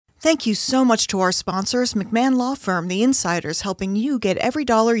Thank you so much to our sponsors, McMahon Law Firm, The Insiders, helping you get every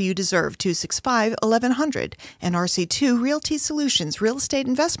dollar you deserve, 265-1100. And RC2 Realty Solutions, Real Estate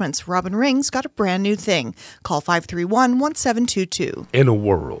Investments. Robin Ring's got a brand new thing. Call 531-1722. In a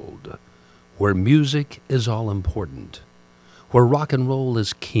world where music is all important, where rock and roll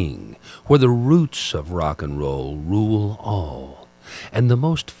is king, where the roots of rock and roll rule all, and the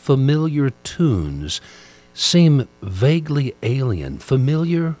most familiar tunes seem vaguely alien,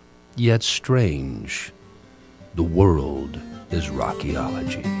 familiar yet strange. The world is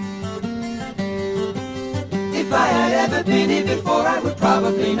Rockyology. If I had ever been here before, I would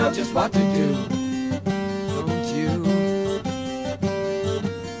probably know just what to do. Don't you?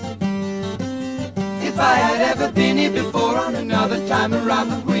 If I had ever been here before on another time around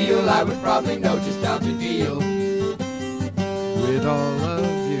the wheel, I would probably know just how to deal with all of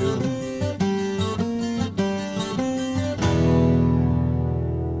you.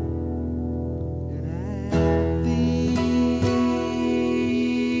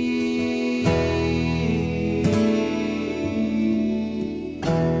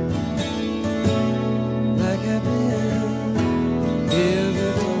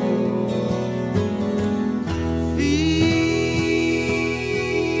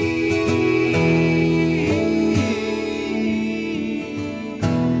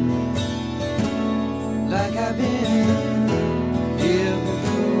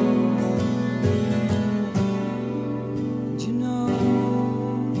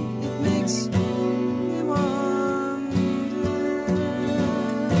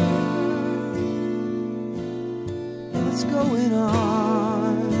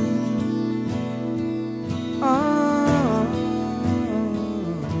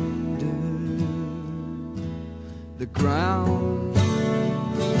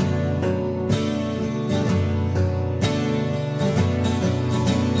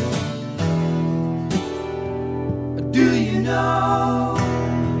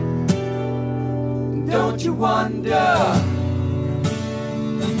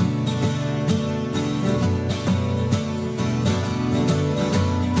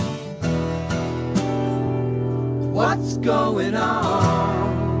 What's going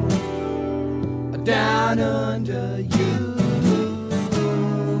on down under you?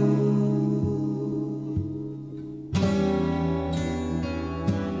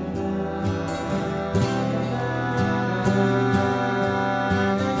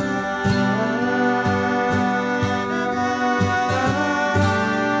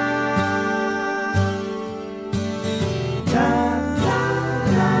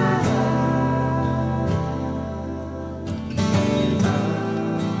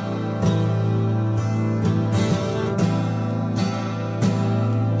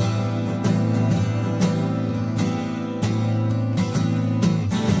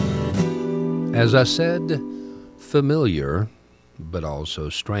 As I said, familiar, but also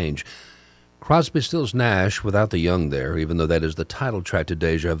strange. Crosby, Stills, Nash, without the young there, even though that is the title track to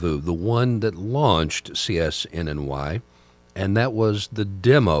Deja Vu, the one that launched CSNNY, and that was the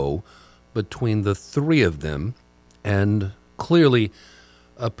demo between the three of them, and clearly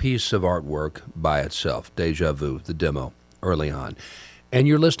a piece of artwork by itself, Deja Vu, the demo, early on. And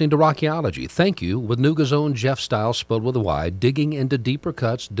you're listening to Rockyology. Thank you, with Nuga's own Jeff Styles, spelled with a Y, digging into deeper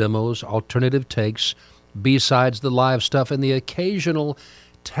cuts, demos, alternative takes, B-sides, the live stuff, and the occasional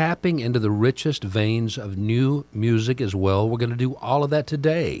tapping into the richest veins of new music as well. We're going to do all of that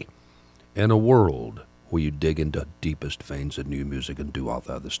today in a world where you dig into deepest veins of new music and do all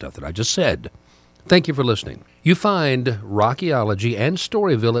the other stuff that I just said. Thank you for listening. You find Rockyology and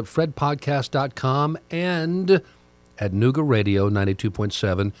Storyville at fredpodcast.com and at Nuga Radio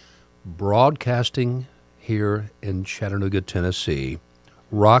 92.7, broadcasting here in Chattanooga, Tennessee.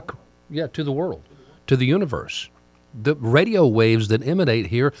 Rock, to the world, to the universe. The radio waves that emanate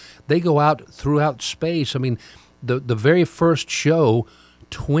here, they go out throughout space. I mean, the very first show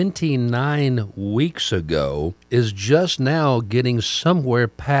 29 weeks ago is just now getting somewhere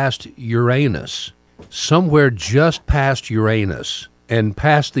past Uranus. Somewhere just past Uranus. And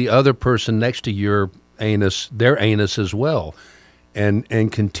past the other person next to your anus, their anus as well, and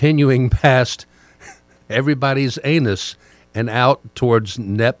continuing past everybody's anus and out towards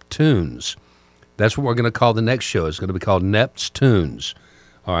Neptune's. That's what we're going to call the next show. It's going to be called Neptune's.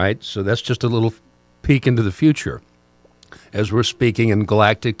 All right, so that's just a little peek into the future as we're speaking in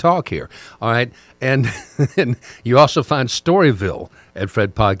galactic talk here. All right, and you also find Storyville at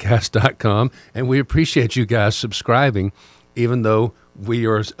fredpodcast.com, and we appreciate you guys subscribing, even though we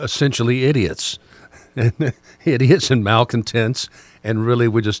are essentially idiots. Idiots and malcontents and really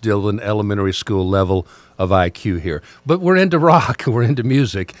we're just dealing with an elementary school level of IQ here. But we're into rock, we're into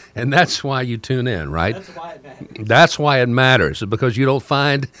music, and that's why you tune in, right? That's why it matters. That's why it matters, because you don't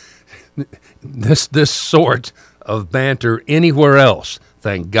find this sort of banter anywhere else,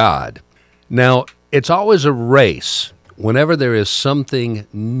 thank God. Now, it's always a race whenever there is something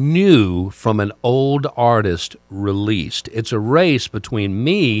new from an old artist released. It's a race between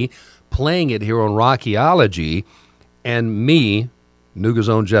me playing it here on Rockyology and me, Nuga's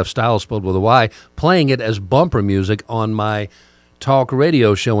own Jeff Styles, spelled with a Y, playing it as bumper music on my talk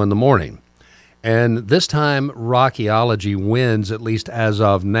radio show in the morning. And this time, Rockyology wins, at least as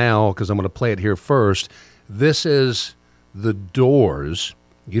of now, because I'm going to play it here first. This is The Doors.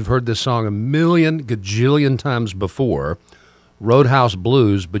 You've heard this song a million gajillion times before, Roadhouse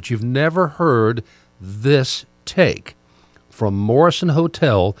Blues, but you've never heard this take. From Morrison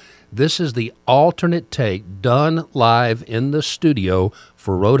Hotel, this is the alternate take done live in the studio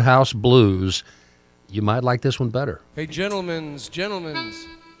for Roadhouse Blues. You might like this one better. Hey, gentlemen's.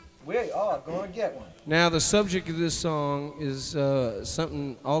 We are going to get one. Now, the subject of this song is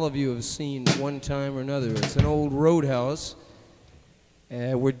something all of you have seen one time or another. It's an old roadhouse.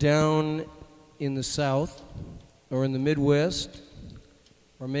 We're down in the South, or in the Midwest,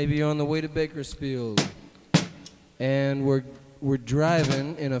 or maybe on the way to Bakersfield. And we're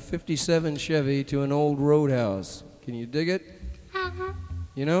driving in a 57 Chevy to an old roadhouse. Can you dig it?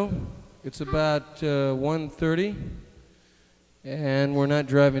 You know, it's about 1:30. And we're not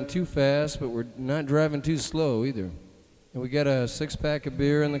driving too fast, but we're not driving too slow either. And we got a 6-pack of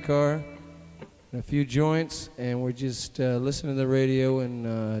beer in the car, and a few joints, and we're just listening to the radio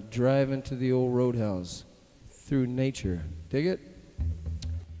and driving to the old roadhouse through nature. Dig it?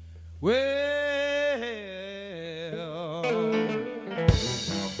 Well,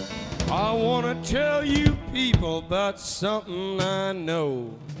 I want to tell you people about something I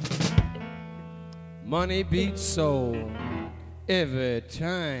know. Money beats soul. Every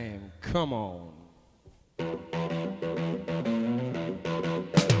time, come on.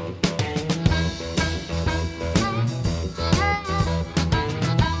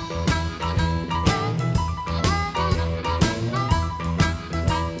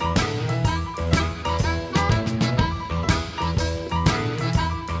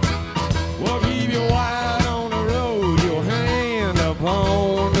 Well, keep your wide on the road, your hand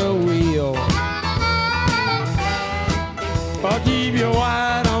upon the wheel. I'll keep you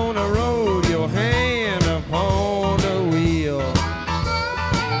wide on the road, your hand upon the wheel.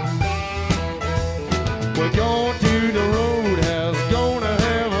 We're going to the roadhouse, gonna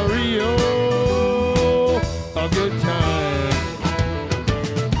have a good time.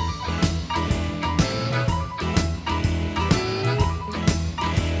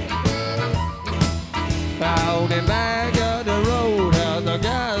 Out and back of the roadhouse, I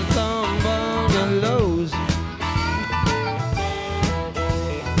got some bungalows.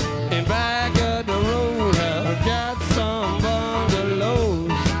 Back at the roadhouse, got some bungalows.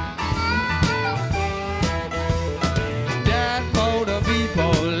 That for the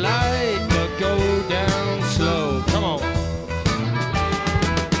people like to go down slow. Come on.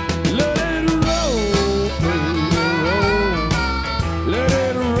 Let it roll, baby, roll. Let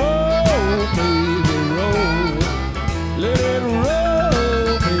it roll, baby, roll. Let it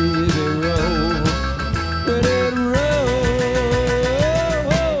roll, baby, roll. Let it roll.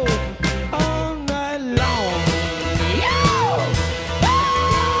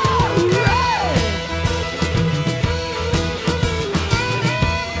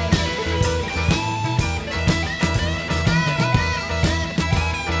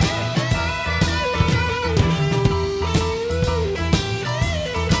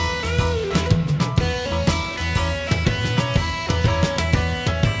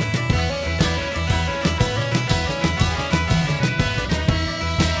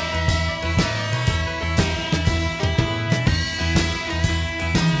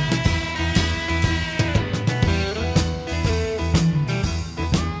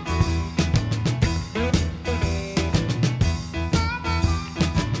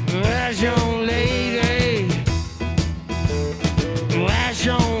 Last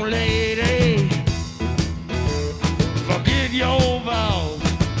young lady, forget your vows,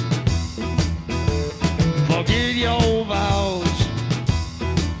 forget your vows,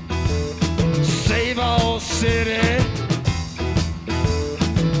 save our city,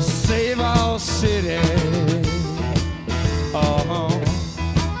 save our city,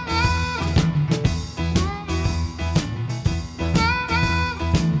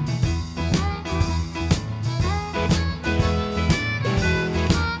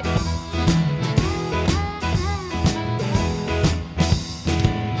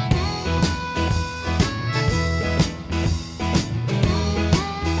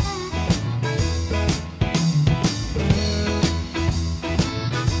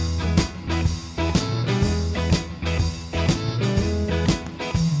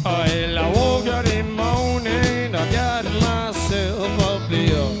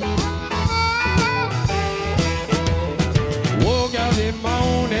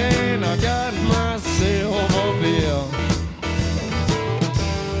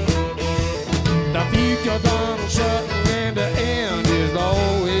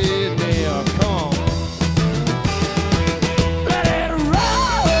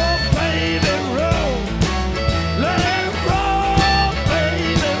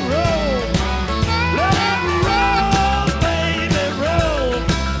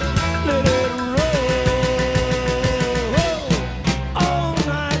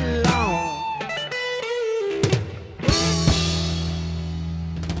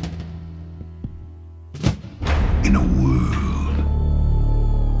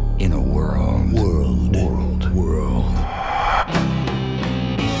 in a world. World.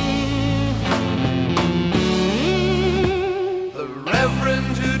 The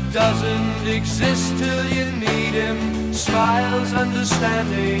reverend who doesn't exist till you need him smiles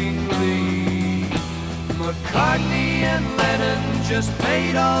understandingly. McCartney and Lennon just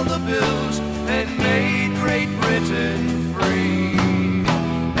paid all the bills and made Great Britain free.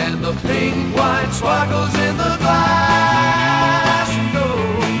 And the pink wine sparkles in the glass.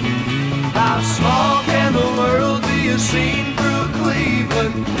 Oh, how small can the world be seen through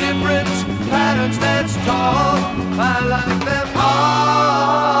Cleveland? Different patterns that's tall, I like them all.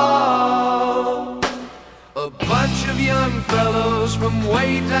 A bunch of young fellows from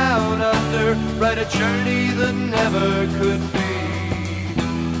way down under write a journey that never could be.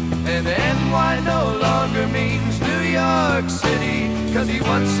 And NY no longer means New York City, 'cause he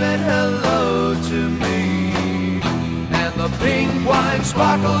once said hello to me. And the pink wine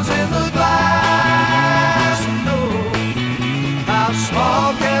sparkles in the glass. Oh, how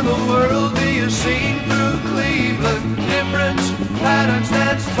small can the world be seen through Cleveland? Different patterns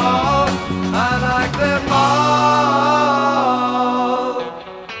that's tall, I like them all.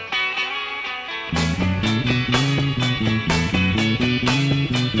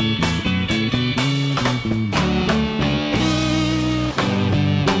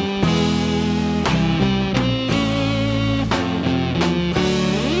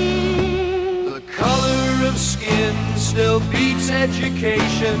 Still beats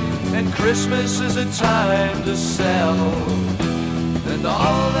education, and Christmas is a time to sell. And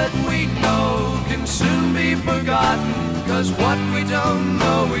all that we know can soon be forgotten, 'cause what we don't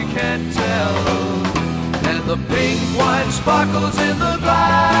know we can't tell. And the pink wine sparkles in the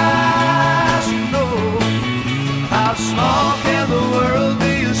glass. Oh, how small can the world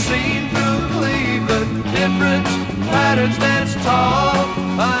be seen through Cleveland? Different patterns that's tall,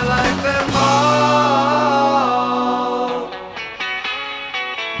 I like them all.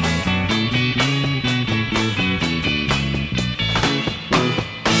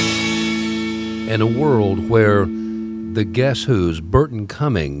 In a world where the Guess Who's Burton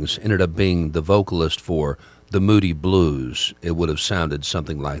Cummings ended up being the vocalist for the Moody Blues, it would have sounded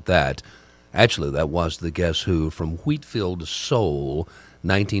something like that. Actually, that was the Guess Who from Wheatfield Soul,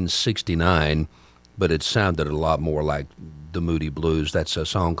 1969, but it sounded a lot more like the Moody Blues. That's a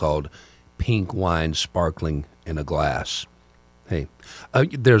song called Pink Wine Sparkling in a Glass. Hey,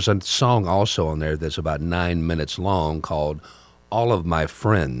 there's a song also on there that's about 9 minutes long called All of My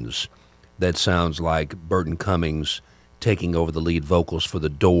Friends. That sounds like Burton Cummings taking over the lead vocals for The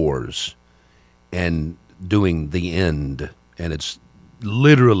Doors and doing The End. And it's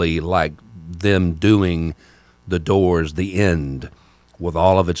literally like them doing The Doors' The End with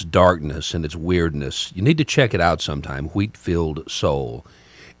all of its darkness and its weirdness. You need to check it out sometime, Wheatfield Soul.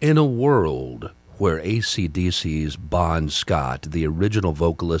 In a world where AC/DC's Bon Scott, the original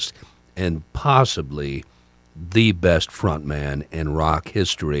vocalist and possibly the best frontman in rock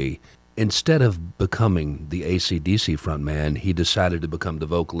history, instead of becoming the AC/DC frontman, he decided to become the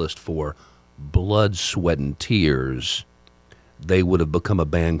vocalist for Blood, Sweat, and Tears. They would have become a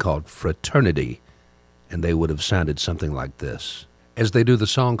band called Fraternity, and they would have sounded something like this, as they do the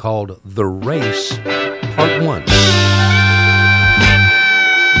song called The Race, Part 1.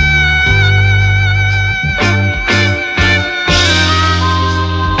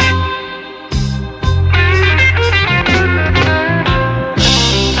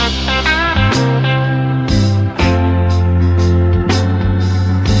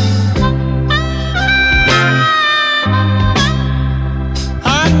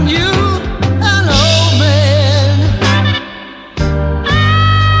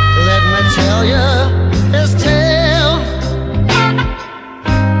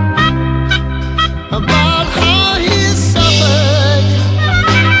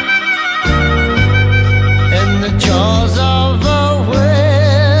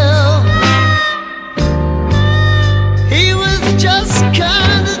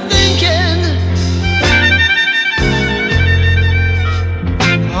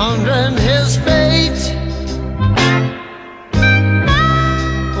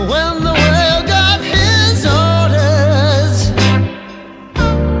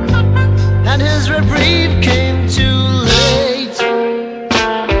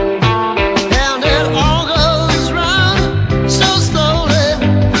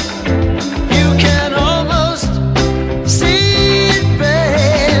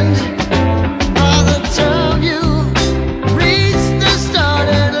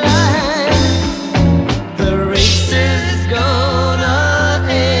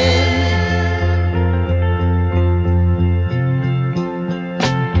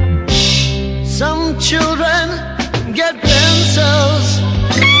 children get pencils,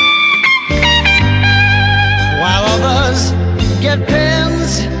 while others get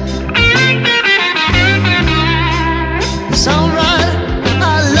pens. Some write,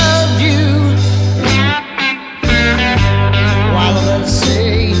 I love you, while others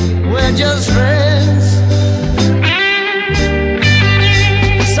say, we're just friends.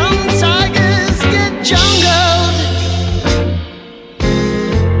 Some tigers get jungled,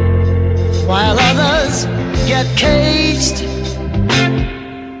 while others get caged.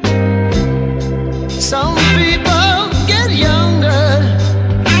 Some people get younger,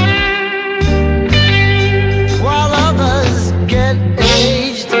 while others get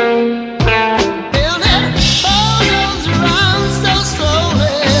aged. And it all goes around so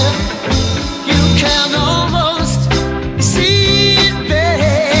slowly, you can almost see it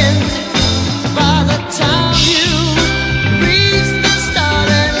bend. By the time you reach the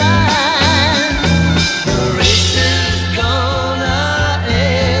starting line, the race is gonna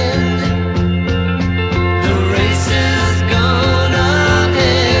end. The race is gonna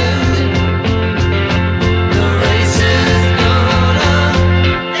end. The race is gonna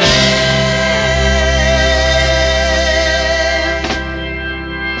end.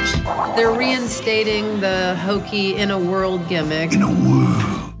 They're reinstating the hokey In a World gimmick.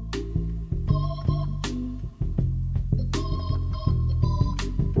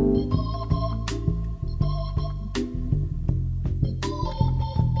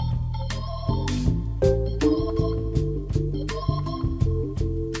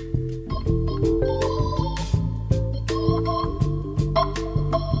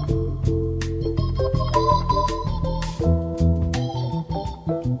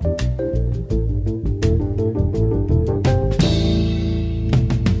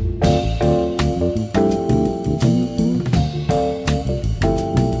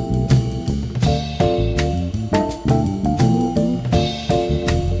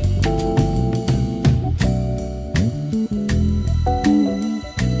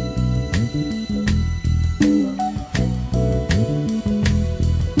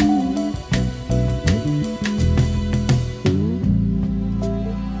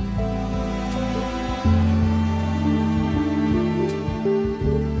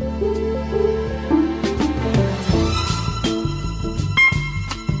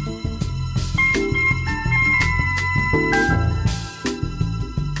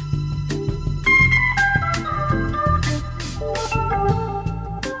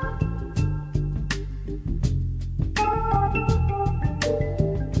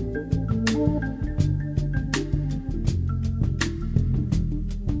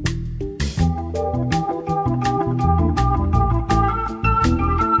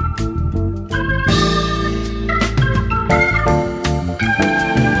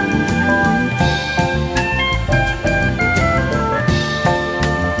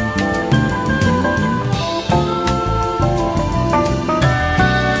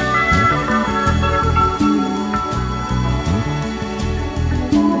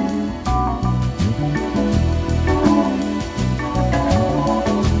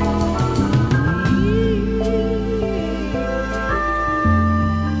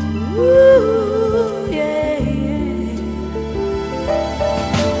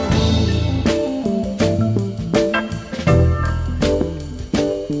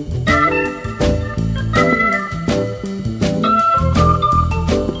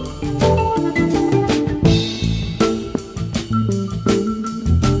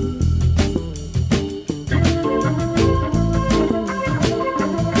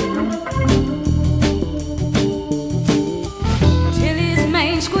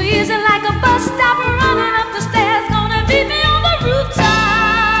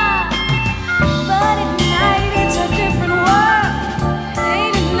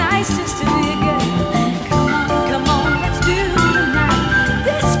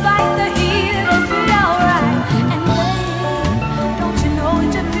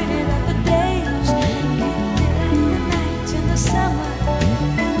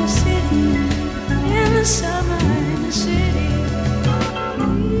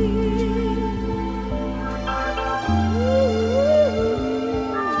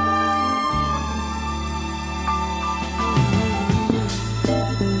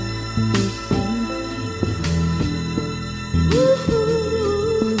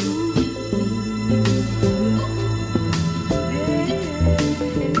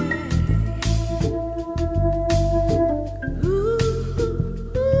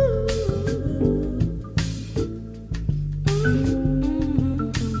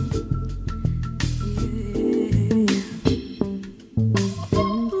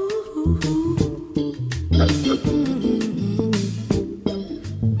 And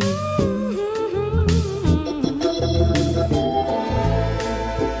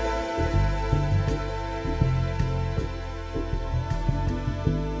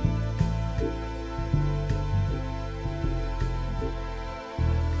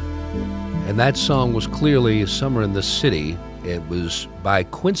that song was clearly Summer in the City. It was by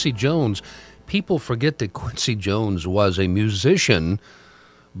Quincy Jones. People forget that Quincy Jones was a musician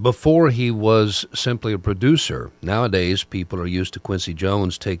before he was simply a producer. Nowadays, people are used to Quincy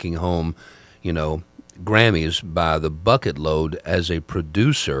Jones taking home, Grammys by the bucket load as a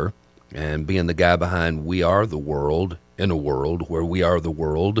producer and being the guy behind We Are the World, in a world where We Are the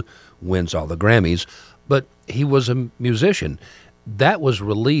World wins all the Grammys. But he was a musician. That was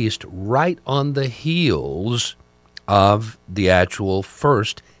released right on the heels of the actual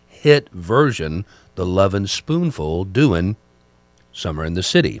first hit version, the Lovin' Spoonful, doing Summer in the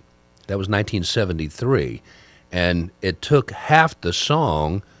City. That was 1973. And it took half the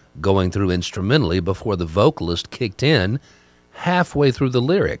song going through instrumentally before the vocalist kicked in halfway through the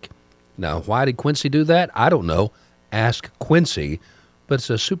lyric. Now, why did Quincy do that? I don't know. Ask Quincy. But it's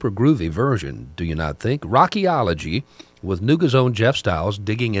a super groovy version, do you not think? Rockyology, with Nuga's own Jeff Styles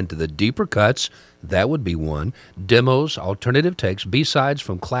digging into the deeper cuts, that would be one, demos, alternative takes, B-sides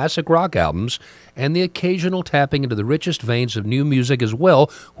from classic rock albums, and the occasional tapping into the richest veins of new music as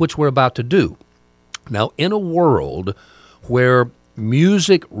well, which we're about to do. Now, in a world where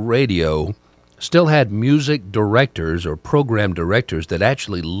music radio still had music directors or program directors that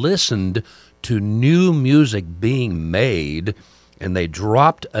actually listened to new music being made, and they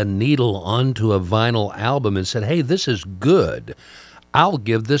dropped a needle onto a vinyl album and said, hey, this is good. I'll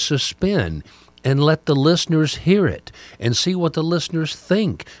give this a spin and let the listeners hear it and see what the listeners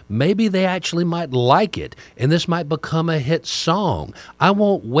think. Maybe they actually might like it, and this might become a hit song. I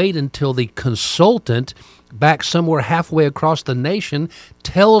won't wait until the consultant back somewhere halfway across the nation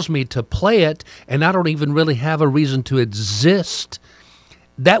tells me to play it, and I don't even really have a reason to exist.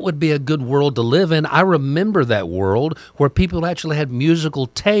 That would be a good world to live in. I remember that world where people actually had musical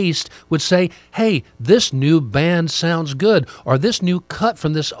taste, would say, hey, this new band sounds good, or this new cut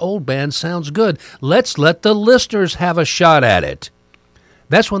from this old band sounds good. Let's let the listeners have a shot at it.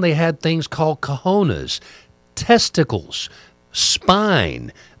 That's when they had things called cojones, testicles,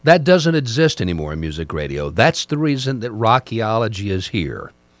 spine. That doesn't exist anymore in music radio. That's the reason that Rockyology is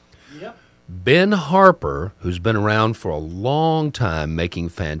here. Ben Harper, who's been around for a long time making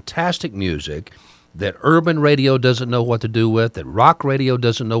fantastic music that urban radio doesn't know what to do with, that rock radio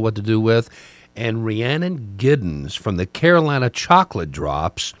doesn't know what to do with, and Rhiannon Giddens from the Carolina Chocolate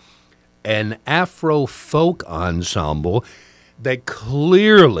Drops, an Afro folk ensemble that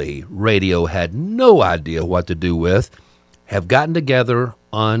clearly radio had no idea what to do with, have gotten together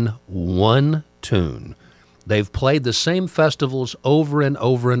on one tune. They've played the same festivals over and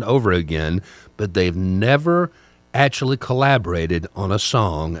over and over again, but they've never actually collaborated on a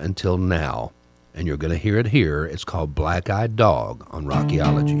song until now. And you're going to hear it here. It's called Black Eyed Dog on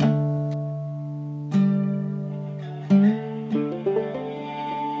Rockyology.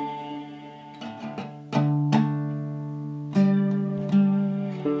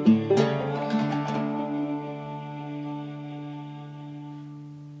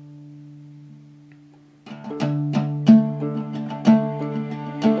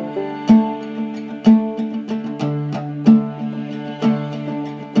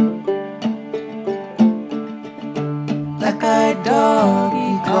 Black-eyed dog,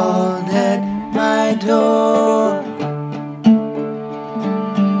 he called at my door.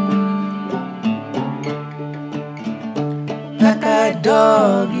 Black-eyed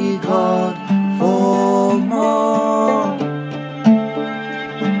dog, he called for more.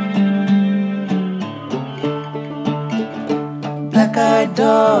 Black-eyed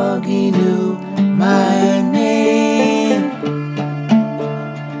dog, he knew my name.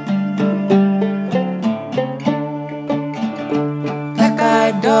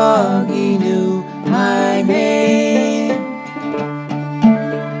 Black-eyed dog, he knew my name.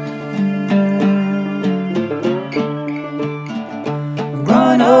 I'm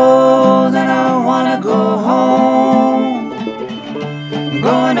growing old and I wanna go home. I'm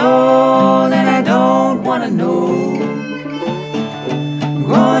growing old and I don't wanna know. I'm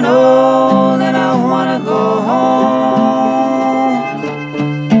growing old and I wanna go home.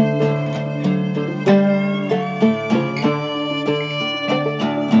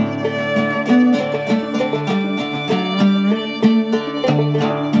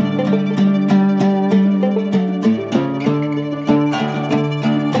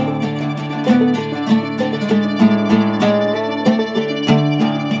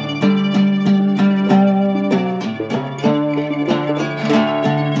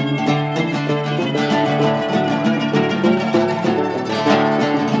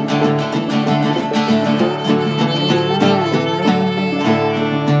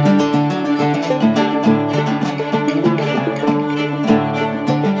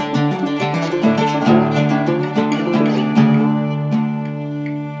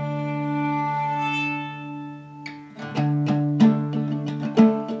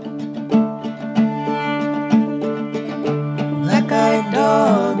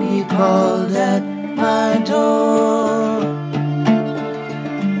 called at my door.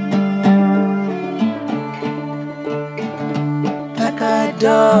 Black-eyed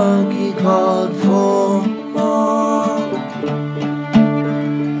dog, he called for more.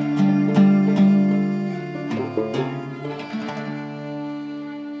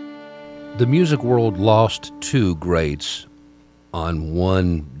 The music world lost two greats on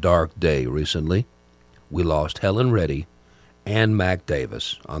one dark day recently. We lost Helen Reddy and Mac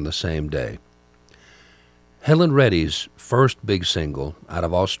Davis on the same day. Helen Reddy's first big single out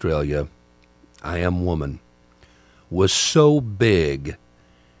of Australia, I Am Woman, was so big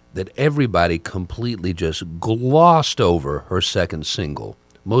that everybody completely just glossed over her second single.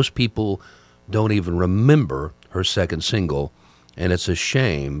 Most people don't even remember her second single, and it's a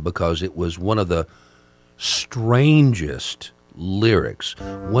shame because it was one of the strangest lyrics,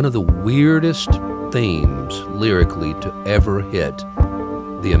 one of the weirdest themes lyrically to ever hit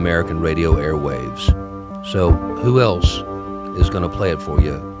the American radio airwaves. So who else is going to play it for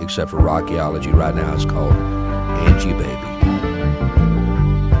you except for Rockyology? Right now it's called Angie Baby.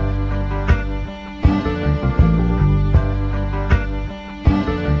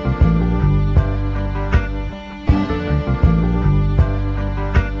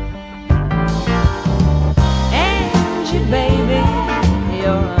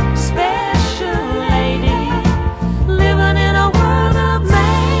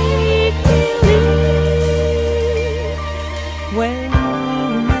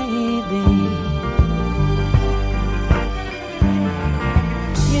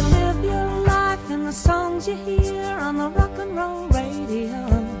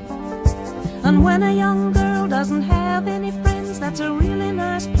 And when a young girl doesn't have any friends, that's a really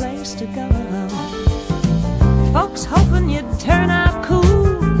nice place to go. Folks hoping you'd turn out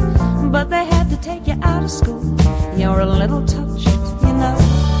cool, but they had to take you out of school. You're a little touched, you know,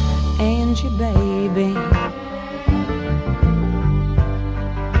 Angie baby.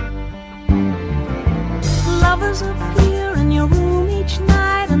 Lovers appear in your room each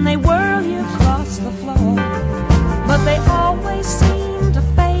night and they whirl you across the floor, but they always seem to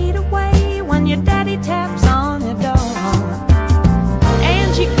fade away when your daddy taps on your door.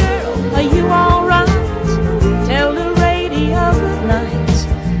 Angie girl, are you alright? Tell the radio good night.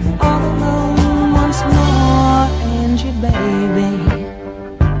 All alone once more, Angie baby.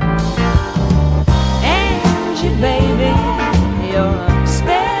 Angie baby, you're a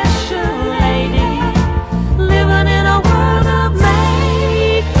special lady, living in a world of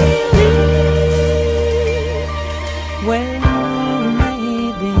make-believe. Well,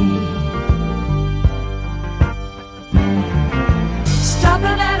 maybe.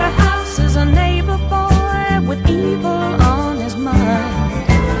 Stopping at her house is a neighbor boy with evil on his mind,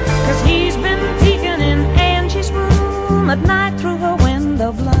 'cause he's been peeking in Angie's room at night through her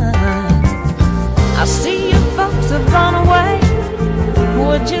window blind. I see you folks have gone away.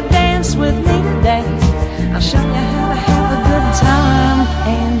 Would you dance with me today? I'll show you how to have a good time,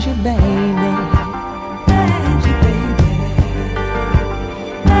 Angie baby. Angie baby.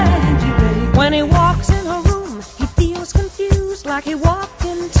 Angie baby. When he walks in her room, he feels confused, like he walked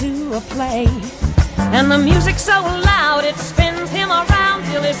into a play. And the music's so loud it spins him around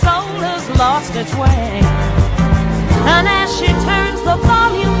till his soul has lost its way. And as she turns the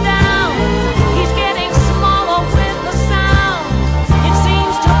volume down, he's getting smaller with the sound. It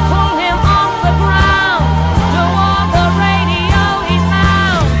seems to pull him off the ground toward the radio he's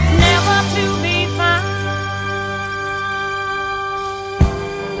bound, never to be found.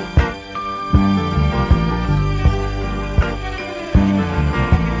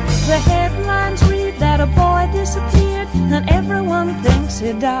 The headlines read that a boy disappeared and everyone thinks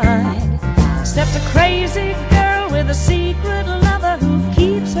he died, except a crazy girl with a secret lover who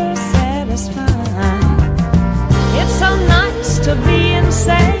keeps her satisfied. It's so nice to be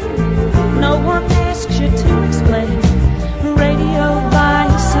insane, no one asks you to explain. Radio by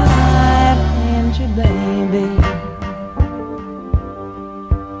your side, Angie baby.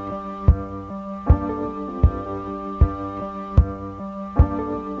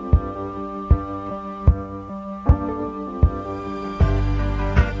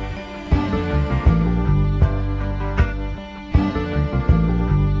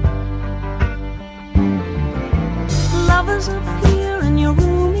 Lovers appear in your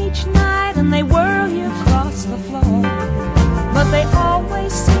room each night and they whirl you across the floor, but they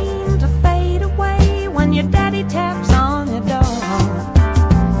always seem to fade away when your daddy taps on your door.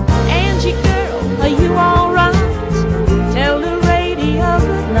 Angie girl, are you alright? Tell the radio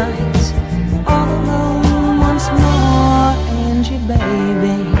good night. All alone once more, Angie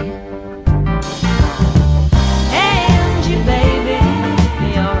baby. Angie baby,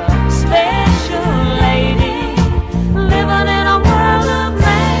 you're a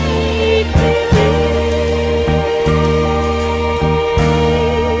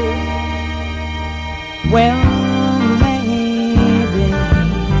Well, maybe.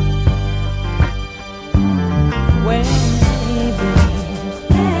 Well, maybe.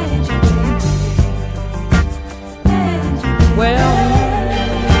 Well,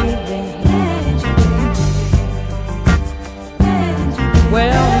 maybe. Well, maybe.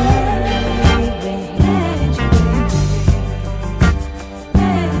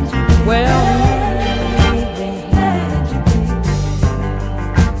 Well,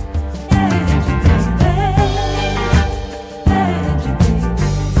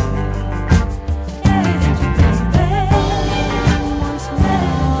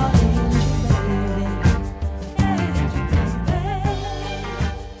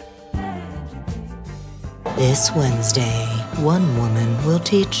 This Wednesday, one woman will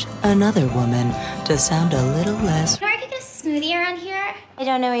teach another woman to sound a little less. Can I get a smoothie around here? I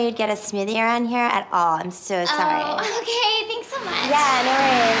don't know where you'd get a smoothie around here at all. I'm so sorry. Oh, okay. Thanks so much. Yeah, no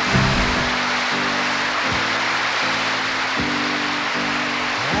worries.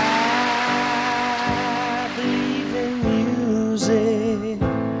 I believe in music.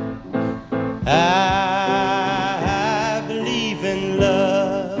 I believe in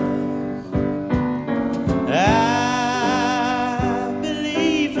love. I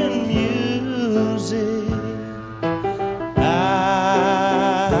believe in music.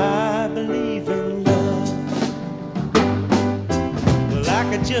 I believe in love. Well, I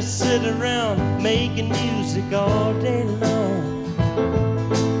could just sit around making music all day long.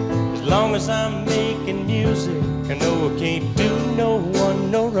 As long as I'm making music, I know I can't do no one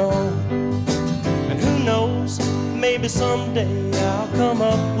no wrong. And who knows, maybe someday I'll come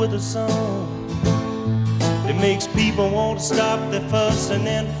up with a song that makes people want to stop their fussing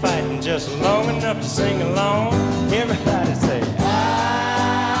and fighting just long enough to sing along. Everybody say,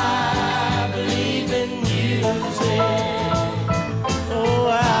 I believe in music. Oh,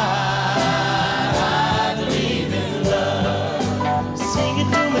 I believe in love. Sing it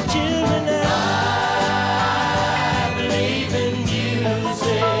to my children now. I believe in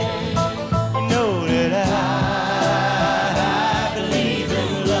music. You know that I believe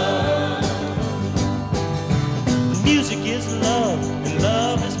in love. Music is love, and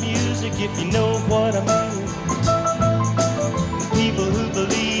love is music, if you know what I mean. People who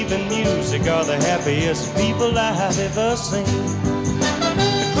believe in music are the happiest people I've ever seen.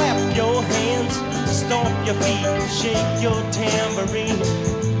 Clap your hands, stomp your feet, shake your tambourine.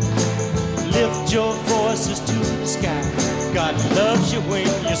 Lift your voices to the sky. God loves you when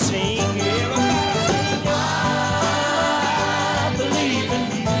you sing. Everybody sing, I believe in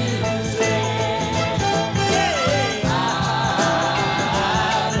music. Yeah, I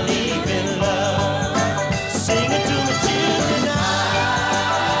believe in love. Sing it to my children. I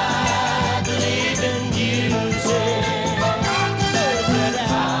believe in music.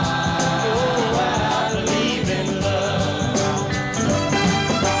 Oh, I believe in love.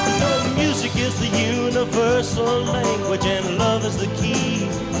 No, music is the universal language, and love is the key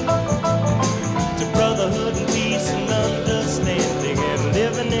to brotherhood and peace and understanding and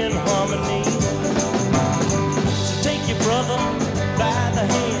living in harmony. So take your brother by the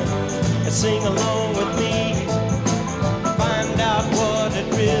hand and sing along with me. Find out what it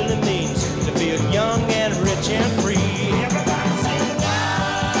really means to feel young and rich and free. Everybody sing, I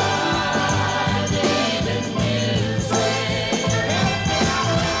believe in music.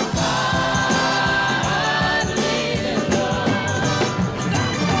 I believe in love.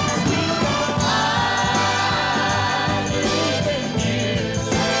 I believe in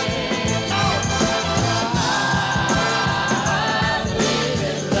music. I believe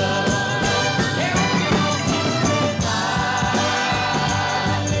in love.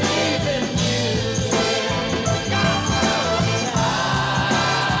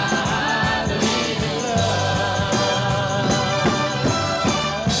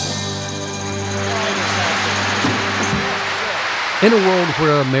 In a world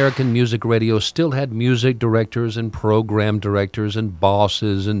where American music radio still had music directors and program directors and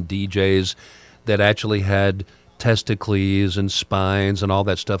bosses and DJs that actually had testicles and spines and all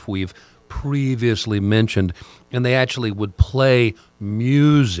that stuff we've previously mentioned, and they actually would play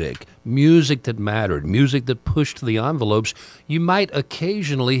music that mattered, music that pushed the envelopes, you might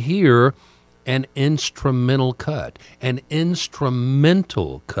occasionally hear an instrumental cut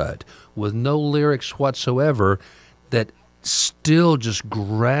with no lyrics whatsoever that still just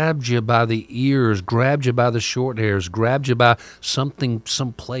grabbed you by the ears, grabbed you by the short hairs, grabbed you by something,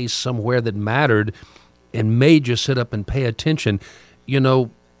 someplace, somewhere that mattered and made you sit up and pay attention. You know,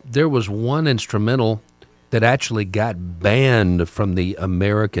 there was one instrumental that actually got banned from the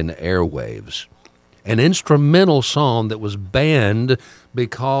American airwaves. an instrumental song that was banned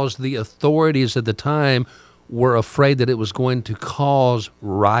because the authorities at the time were afraid that it was going to cause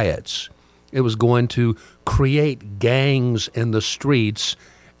riots. It was going to create gangs in the streets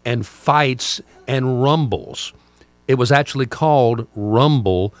and fights and rumbles. It was actually called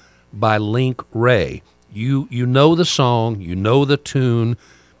Rumble by Link Wray. You know the song, you know the tune,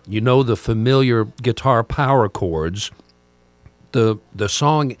 you know the familiar guitar power chords. The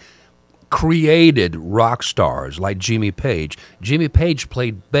song created rock stars like Jimmy Page. Jimmy Page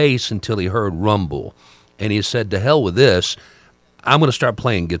played bass until he heard Rumble, and he said, to hell with this, I'm going to start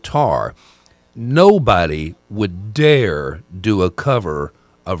playing guitar. Nobody would dare do a cover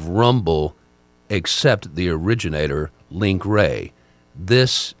of Rumble except the originator, Link Wray.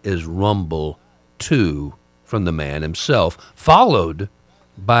 This is Rumble 2 from the man himself, followed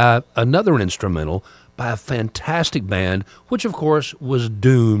by another instrumental by a fantastic band, which of course was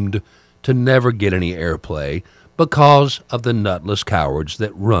doomed to never get any airplay because of the nutless cowards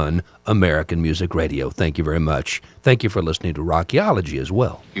that run American Music Radio. Thank you very much. Thank you for listening to Rockyology as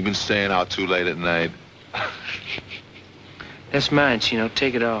well. You've been staying out too late at night. That's mine, Chino.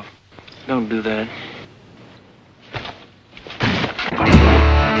 Take it off. Don't do that.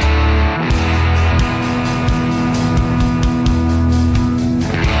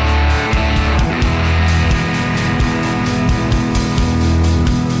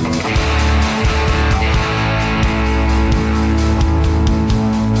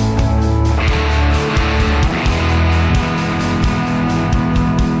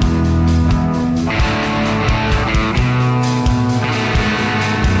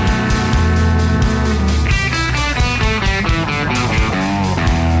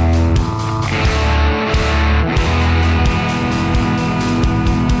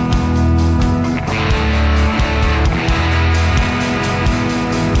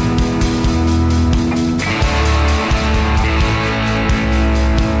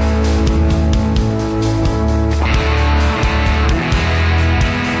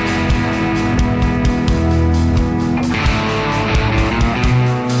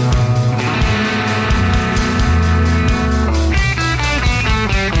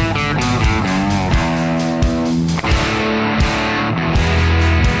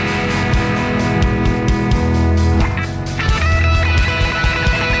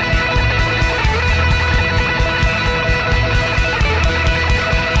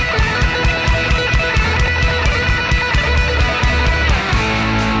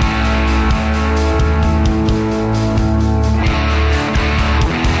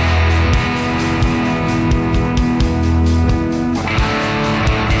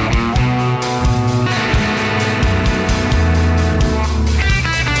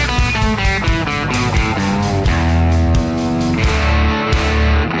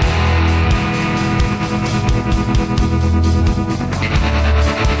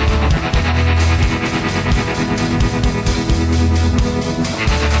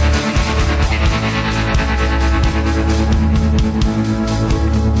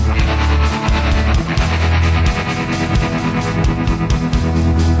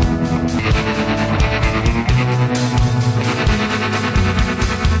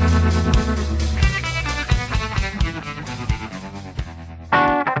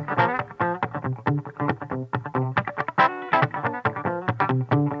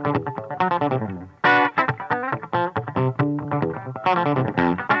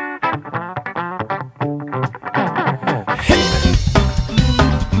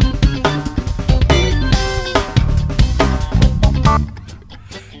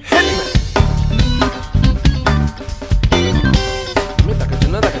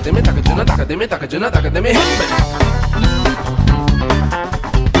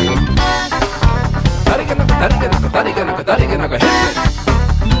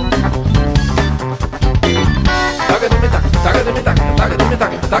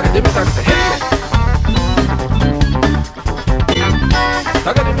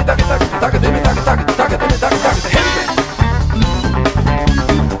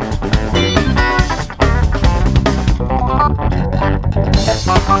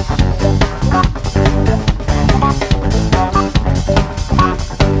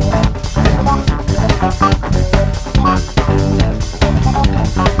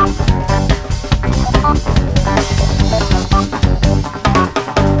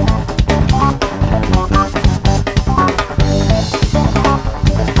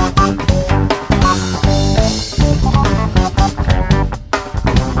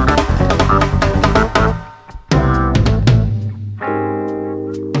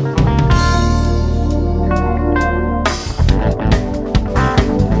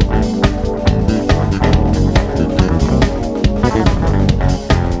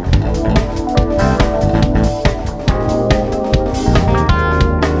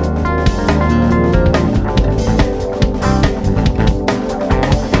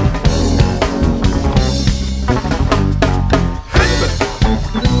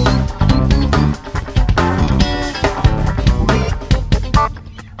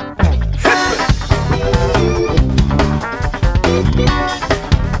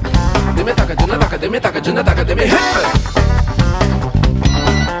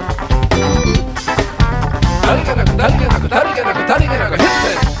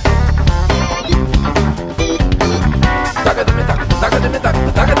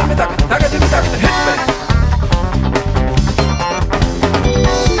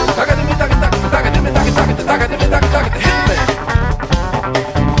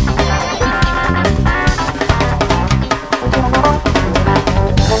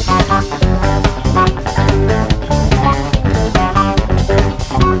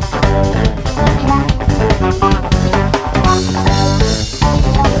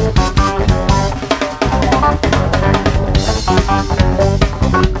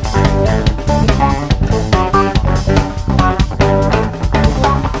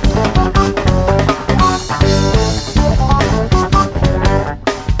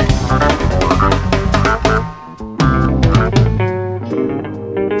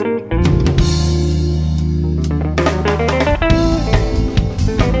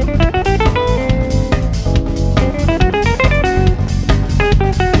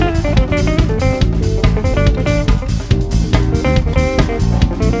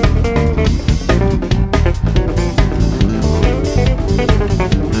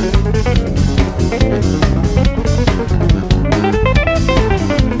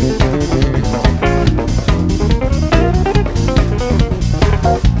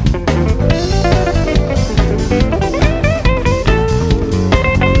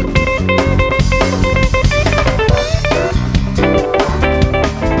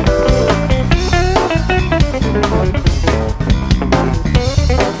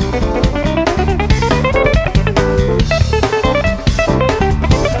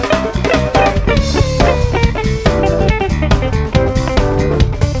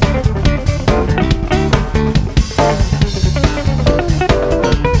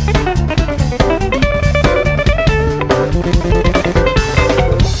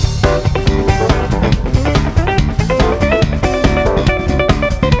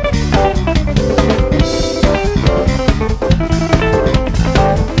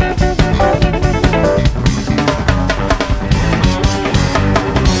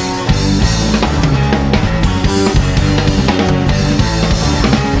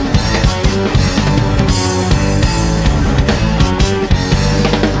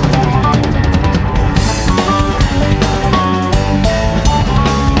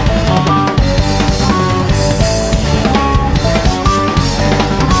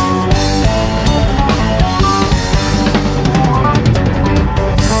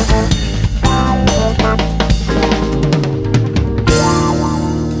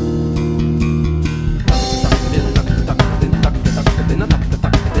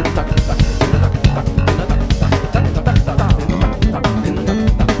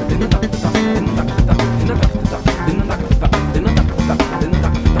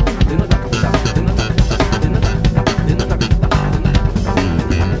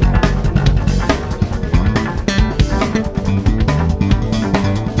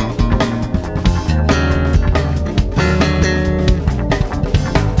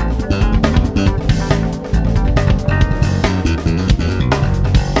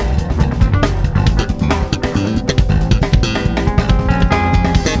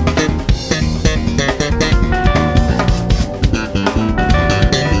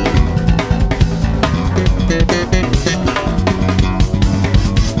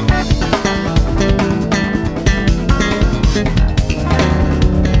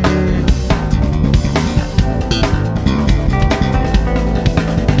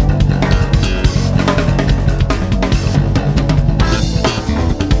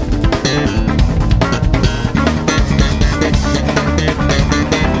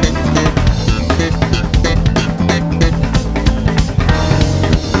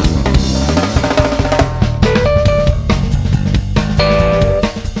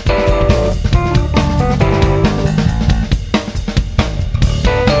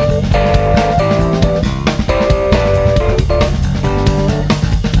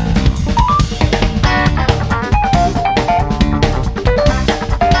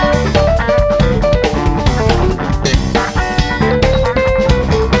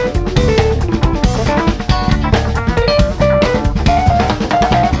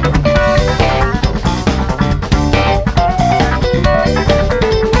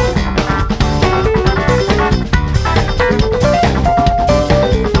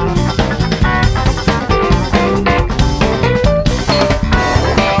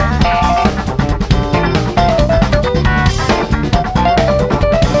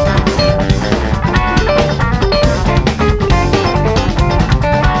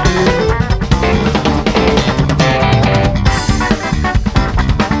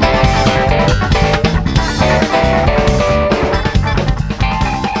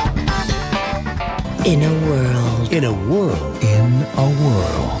 In a world. In a world. In a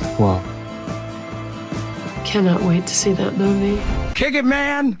world. Wow. Cannot wait to see that movie. Kick it,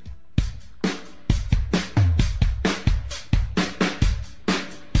 man!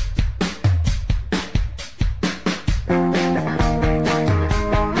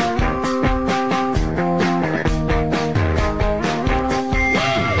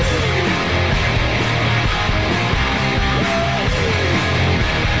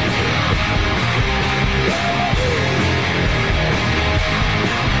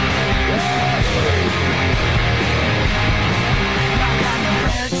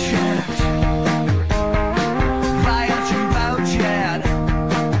 Red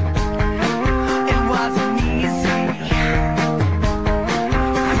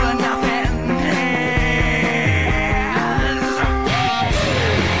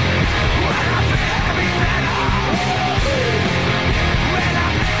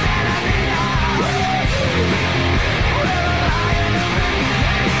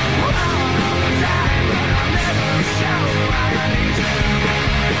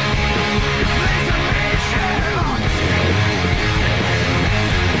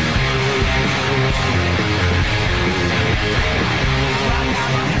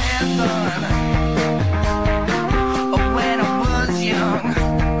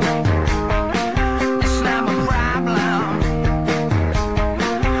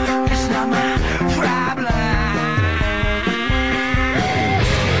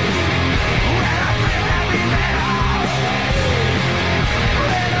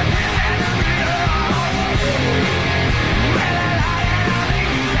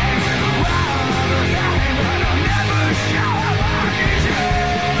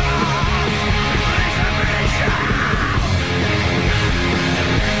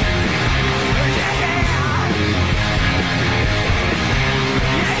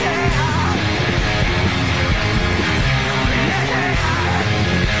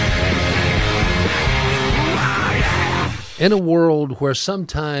In a world where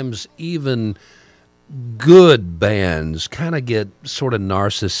sometimes even good bands kind of get sort of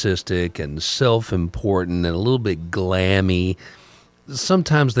narcissistic and self-important and a little bit glammy,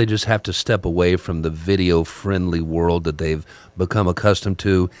 sometimes they just have to step away from the video-friendly world that they've become accustomed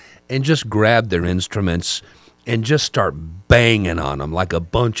to and just grab their instruments and just start banging on them like a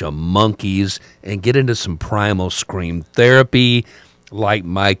bunch of monkeys and get into some primal scream therapy like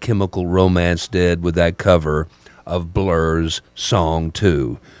My Chemical Romance did with that cover of Blur's Song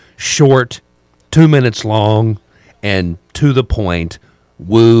 2. Short, 2 minutes long, and to the point,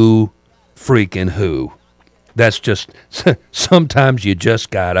 woo freaking who. That's just, sometimes you just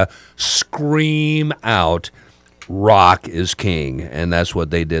gotta scream out, rock is king, and that's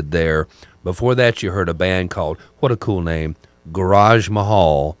what they did there. Before that, you heard a band called, what a cool name, Garage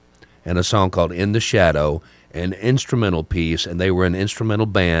Mahal, and a song called In the Shadow, an instrumental piece, and they were an instrumental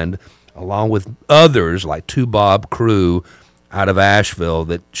band, along with others like Two Bob Crew out of Asheville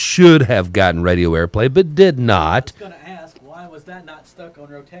that should have gotten radio airplay, but did not. I was going to ask, why was that not stuck on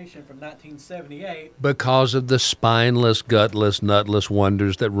rotation from 1978? Because of the spineless, gutless, nutless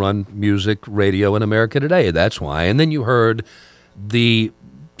wonders that run music radio in America today. That's why. And then you heard the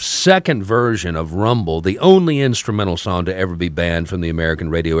second version of Rumble, the only instrumental song to ever be banned from the American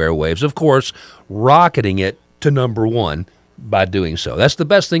radio airwaves, of course, rocketing it to number one by doing so. That's the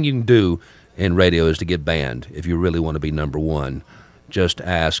best thing you can do in radio, is to get banned if you really want to be number one. Just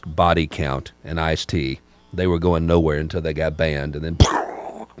ask Body Count and Ice-T. They were going nowhere until they got banned, and then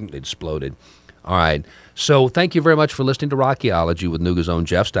it exploded. All right, so thank you very much for listening to Rockyology with Nuga's own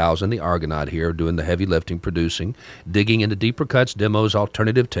Jeff Styles and the Argonaut here, doing the heavy lifting, producing, digging into deeper cuts, demos,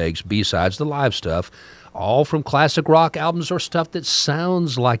 alternative takes, B-sides, the live stuff, all from classic rock albums or stuff that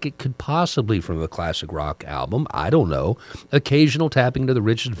sounds like it could possibly from a classic rock album. I don't know. Occasional tapping into the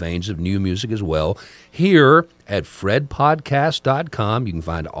richest veins of new music as well. Here at fredpodcast.com, you can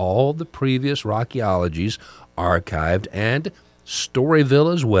find all the previous Rockyologies archived, and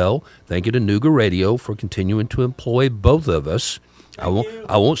Storyville as well. Thank you to Nuga Radio for continuing to employ both of us. I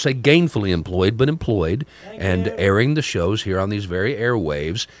won't say gainfully employed, but employed, and airing the shows here on these very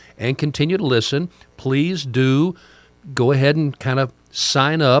airwaves. And continue to listen. Please do go ahead and kind of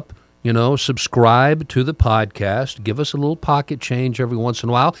sign up, subscribe to the podcast. Give us a little pocket change every once in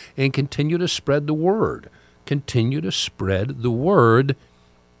a while, and continue to spread the word. Continue to spread the word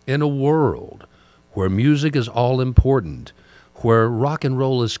in a world where music is all important, where rock and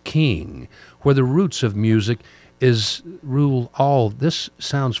roll is king, where the roots of music is rule all. This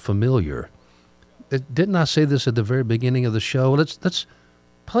sounds familiar. Didn't I say this at the very beginning of the show? Let's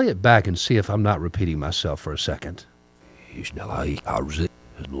play it back and see if I'm not repeating myself for a second.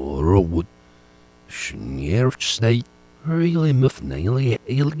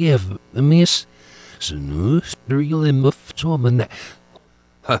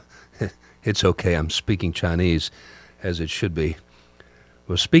 It's okay, I'm speaking Chinese, as it should be.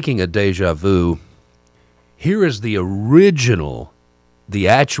 Well, speaking of deja vu, here is the original, the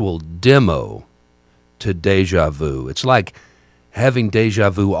actual demo to Deja Vu. It's like having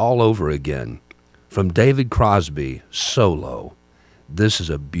deja vu all over again. From David Crosby, solo. This is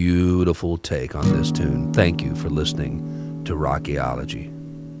a beautiful take on this tune. Thank you for listening to Rockyology.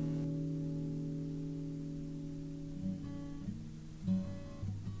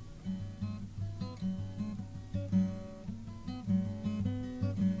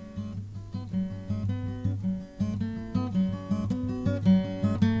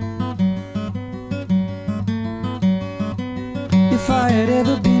 If I had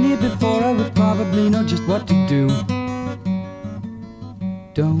ever been here before, I would probably know just what to do.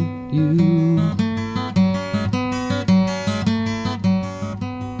 Don't you?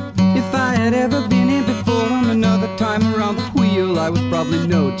 If I had ever been here before, on another time around the wheel, I would probably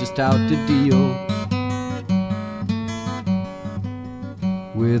know just how to deal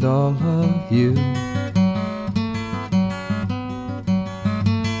with all of you.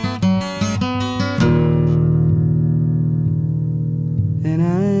 And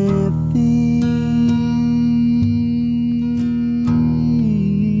I feel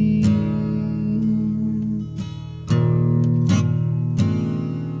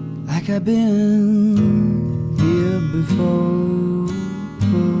like I've been here before.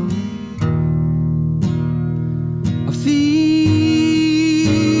 I feel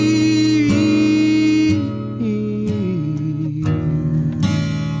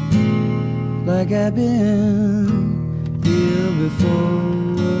like I've been here before.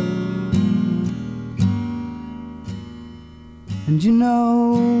 And you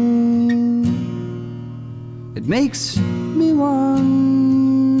know, it makes me wonder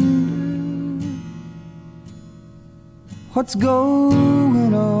what's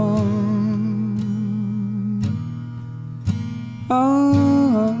going on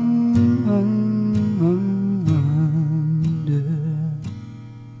under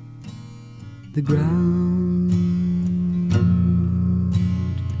the ground.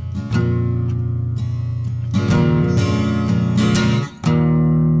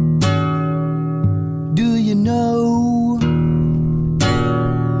 Do you know?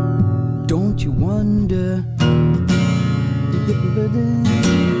 Don't you wonder?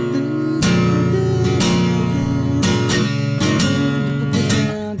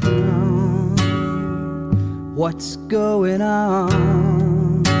 What's going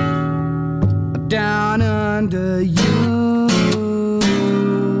on down under you?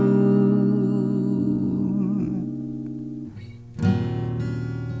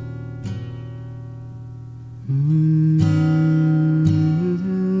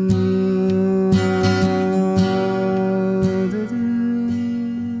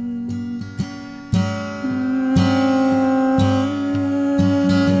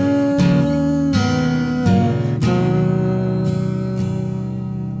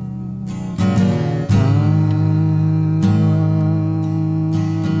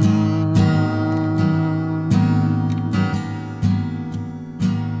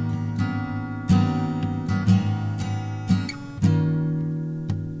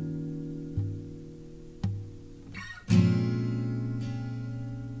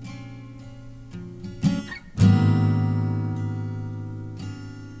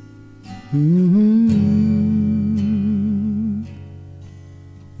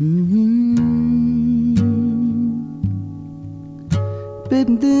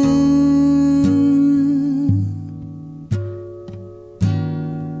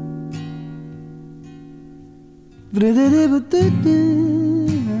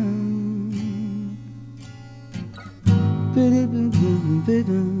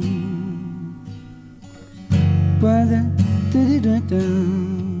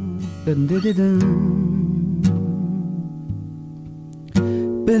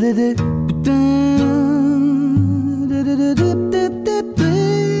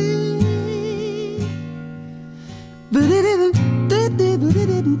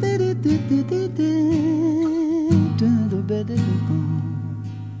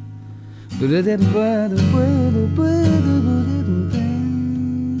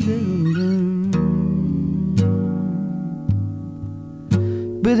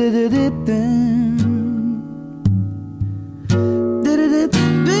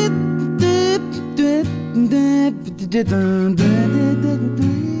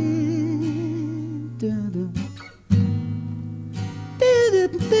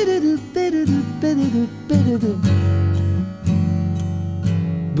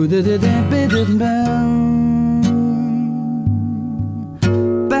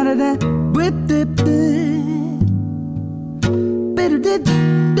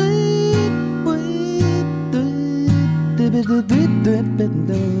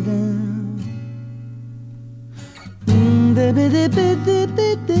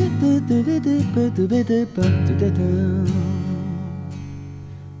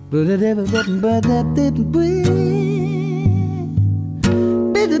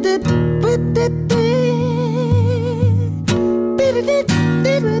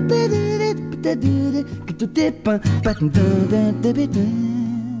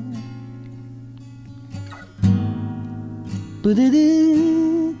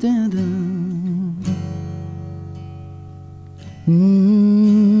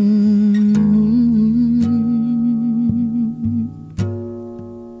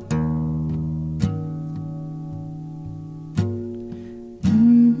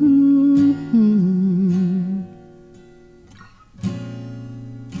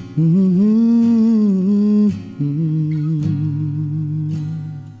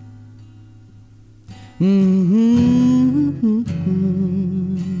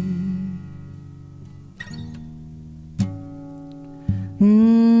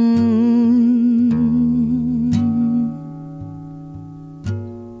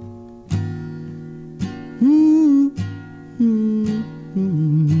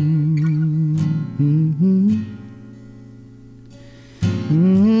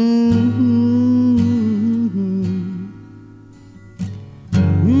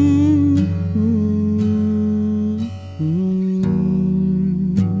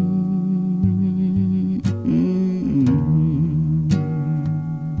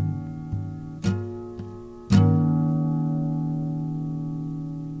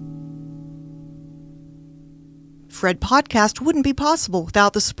 Fred podcast wouldn't be possible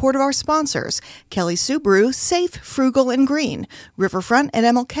without the support of our sponsors, Kelly Subaru, safe, frugal, and green, Riverfront at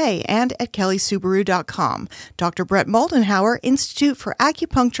MLK and at kellysubaru.com, Dr. Brett Moldenhauer, Institute for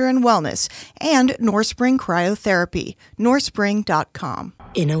Acupuncture and Wellness, and Norspring Cryotherapy, norspring.com.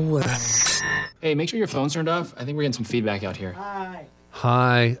 In a world. Hey, make sure your phone's turned off. I think we're getting some feedback out here.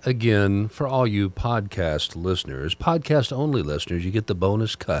 Hi again for all you podcast listeners. Podcast-only listeners, you get the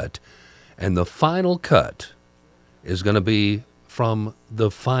bonus cut. And the final cut is going to be from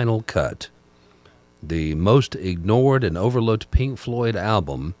The Final Cut, the most ignored and overlooked Pink Floyd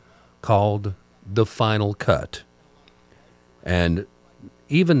album called The Final Cut. And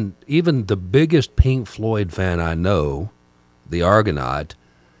even the biggest Pink Floyd fan I know, the Argonaut,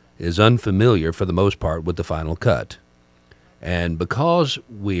 is unfamiliar for the most part with The Final Cut. And because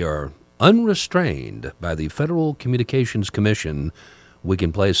we are unrestrained by the Federal Communications Commission, we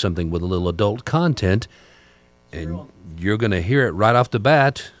can play something with a little adult content, and you're going to hear it right off the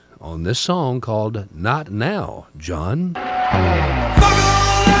bat on this song called Not Now, John. For